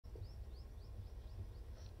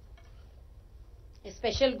A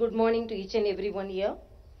special good morning to each and everyone here.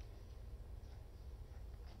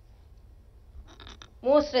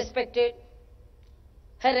 Most respected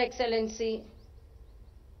Her Excellency,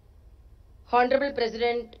 Honorable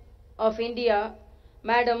President of India,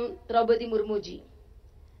 Madam Draupadi Murmu ji.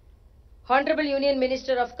 Honorable Union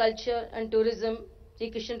Minister of Culture and Tourism, Sri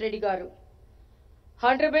Kishan Reddy Garu.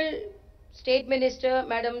 Honorable State Minister,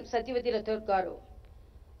 Madam Satyavati Rathore Garu.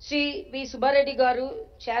 Sri V. Subbareddy Garu,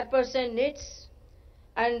 Chairperson NITS,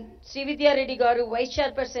 and Sri Vidya Reddy Garu, Vice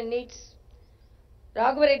Chairperson NITS,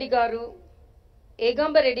 Raghava Reddy Garu,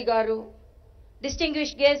 Egamba Reddy Garu,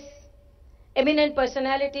 distinguished guests, eminent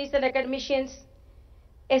personalities and academicians,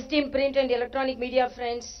 esteemed print and electronic media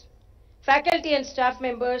friends, faculty and staff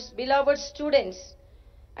members, beloved students,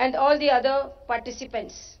 and all the other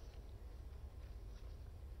participants.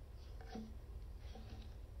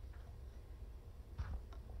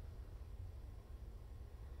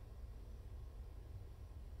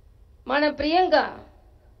 మన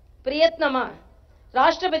ప్రియతమ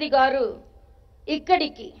రాష్ట్రపతి గారు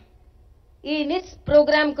ఇక్కడికి ఈ nits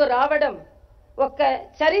ప్రోగ్రాంకు రావడం ఒక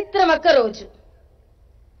చరిత్రమొక్క రోజు.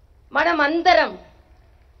 మనం అందరం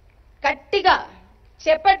గట్టిగా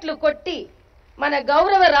చప్పట్లు కొట్టి మన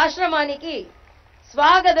గౌరవ రాష్ట్రమానికి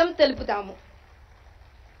స్వాగతం తెలుపుతాము.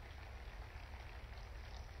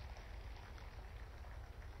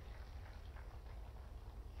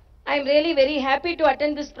 I am really very happy to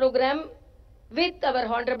attend this program with our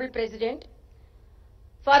Honorable President.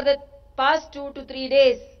 For the past 2 to 3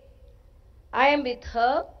 days, I am with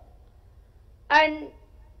her, and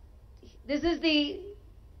this is the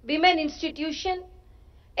Women Institution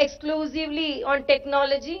exclusively on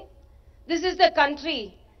technology. This is the country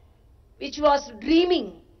which was dreaming,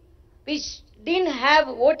 which didn't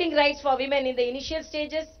have voting rights for women in the initial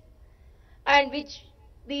stages, and which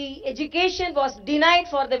the education was denied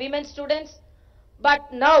for the women students. But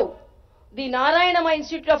now, the Narayanamma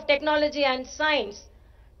Institute of Technology and Science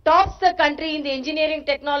tops the country in the engineering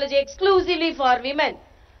technology exclusively for women.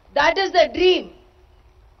 That is the dream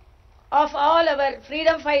of all our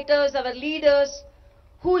freedom fighters, our leaders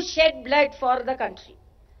who shed blood for the country.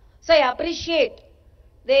 So I appreciate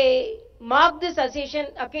they mark this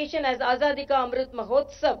occasion as Azadi Ka Amrit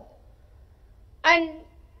Mahotsav. And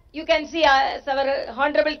you can see as our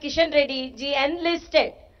Honorable Kishan Reddy ji enlisted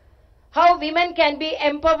how women can be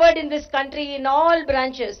empowered in this country in all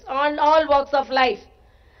branches, on all walks of life.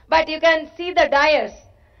 But you can see the dais.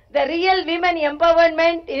 The real women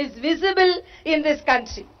empowerment is visible in this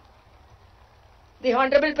country. The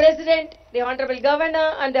Honorable President, the Honorable Governor,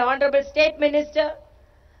 and the Honorable State Minister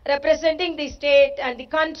representing the state and the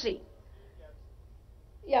country.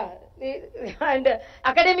 Yeah, and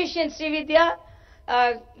academician Sri Vidya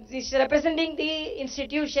is representing the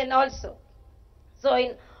institution also. So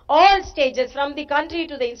in all stages, from the country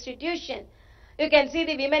to the institution, you can see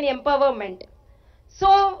the women empowerment. So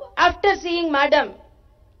after seeing Madam,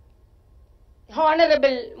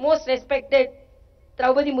 Honorable, most respected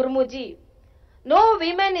Draupadi Murmu ji, no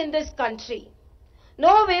women in this country,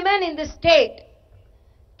 no women in this state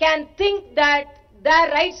can think that their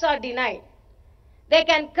rights are denied. They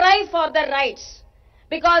can cry for their rights,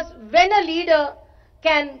 because when a leader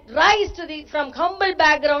can rise to from humble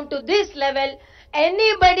background to this level,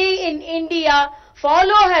 anybody in India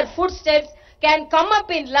follow her footsteps, can come up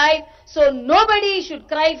in life, so nobody should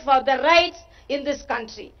cry for the rights in this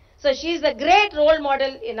country. So she is a great role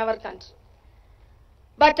model in our country.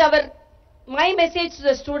 But my message to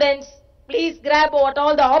the students, please grab what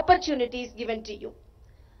all the opportunities given to you.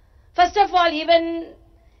 First of all, even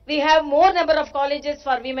we have more number of colleges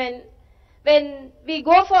for women. When we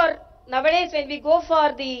go for, nowadays when we go for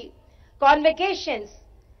the convocations,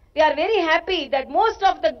 we are very happy that most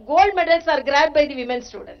of the gold medals are grabbed by the women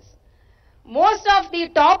students. Most of the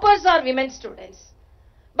toppers are women students.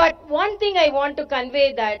 But one thing I want to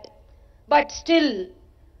convey that, but still,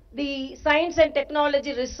 the science and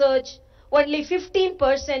technology research, only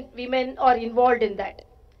 15% women are involved in that.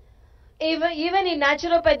 Even in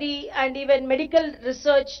naturopathy and even medical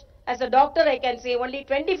research, as a doctor I can say only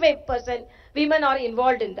 25% women are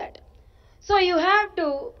involved in that. So you have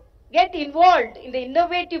to get involved in the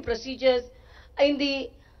innovative procedures, in the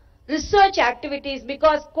research activities,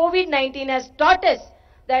 because COVID-19 has taught us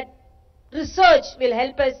that research will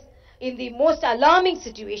help us in the most alarming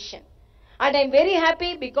situation. And I'm very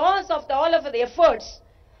happy because of all of the efforts,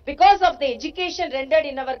 because of the education rendered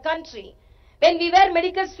in our country. When we were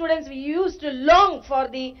medical students, we used to long for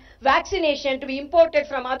the vaccination to be imported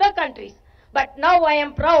from other countries. But now I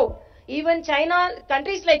am proud. Even China,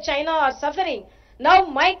 countries like China are suffering. Now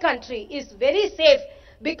my country is very safe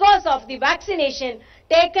because of the vaccination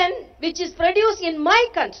taken, which is produced in my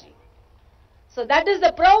country. So that is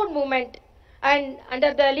the proud moment, and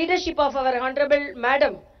under the leadership of our Honorable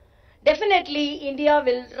Madam, definitely India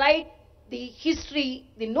will write the history,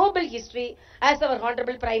 the noble history, as our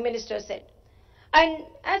Honorable Prime Minister said. And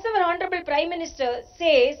as our Honorable Prime Minister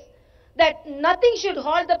says that nothing should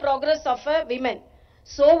halt the progress of a women.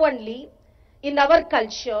 So only in our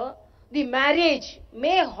culture, the marriage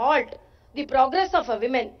may halt the progress of a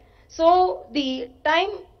woman. So the time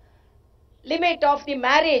limit of the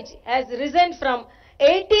marriage has risen from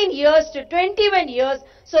 18 years to 21 years.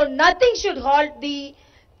 So nothing should halt the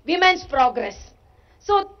women's progress.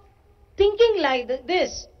 So thinking like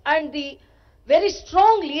this and the very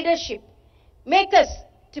strong leadership make us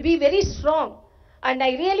to be very strong. And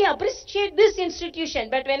I really appreciate this institution.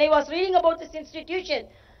 But when I was reading about this institution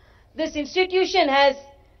has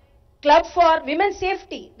club for women's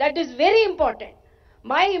safety. That is very important.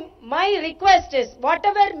 My request is,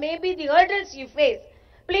 whatever may be the hurdles you face,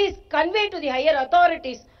 please convey to the higher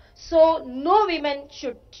authorities, so no women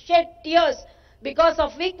should shed tears because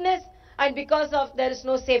of weakness and because of there is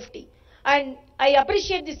no safety. And I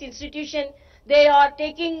appreciate this institution. They are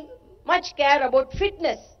taking much care about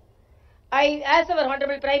fitness. As our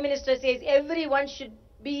Honorable Prime Minister says, everyone should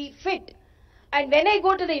be fit. And when I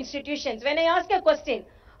go to the institutions, when I ask a question,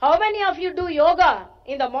 how many of you do yoga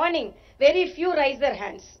in the morning? Very few raise their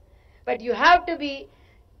hands. But you have to be,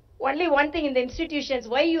 only one thing in the institutions,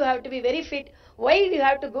 why you have to be very fit, why you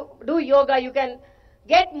have to go do yoga. You can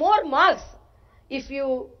get more marks if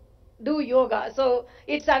you do yoga. So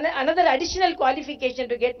it's another additional qualification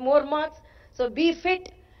to get more marks. So be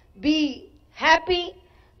fit, be happy,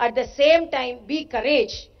 at the same time be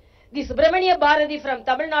courage. The Subramania Bharati from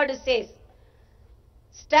Tamil Nadu says,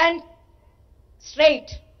 stand straight,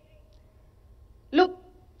 look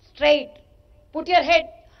straight, put your head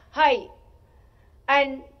high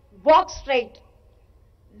and walk straight.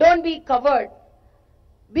 Don't be covered.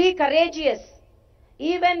 Be courageous.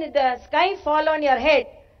 Even if the sky fall on your head,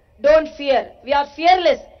 don't fear. We are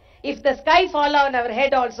fearless. If the sky fall on our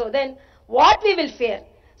head also, then what we will fear?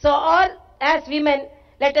 So as women,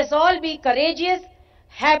 let us all be courageous,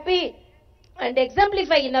 happy and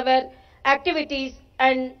exemplify in our activities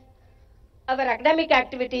and our academic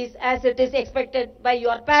activities as it is expected by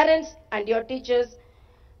your parents and your teachers.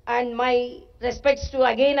 And my respects to,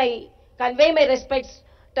 again I convey my respects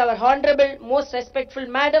to our Honorable, most respectful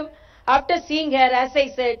Madam. After seeing her, as I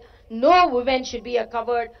said, no women should be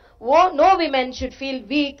covered, no women should feel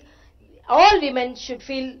weak, all women should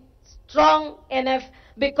feel strong enough,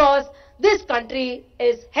 because this country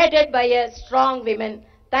is headed by a strong woman.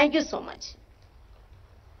 Thank you so much.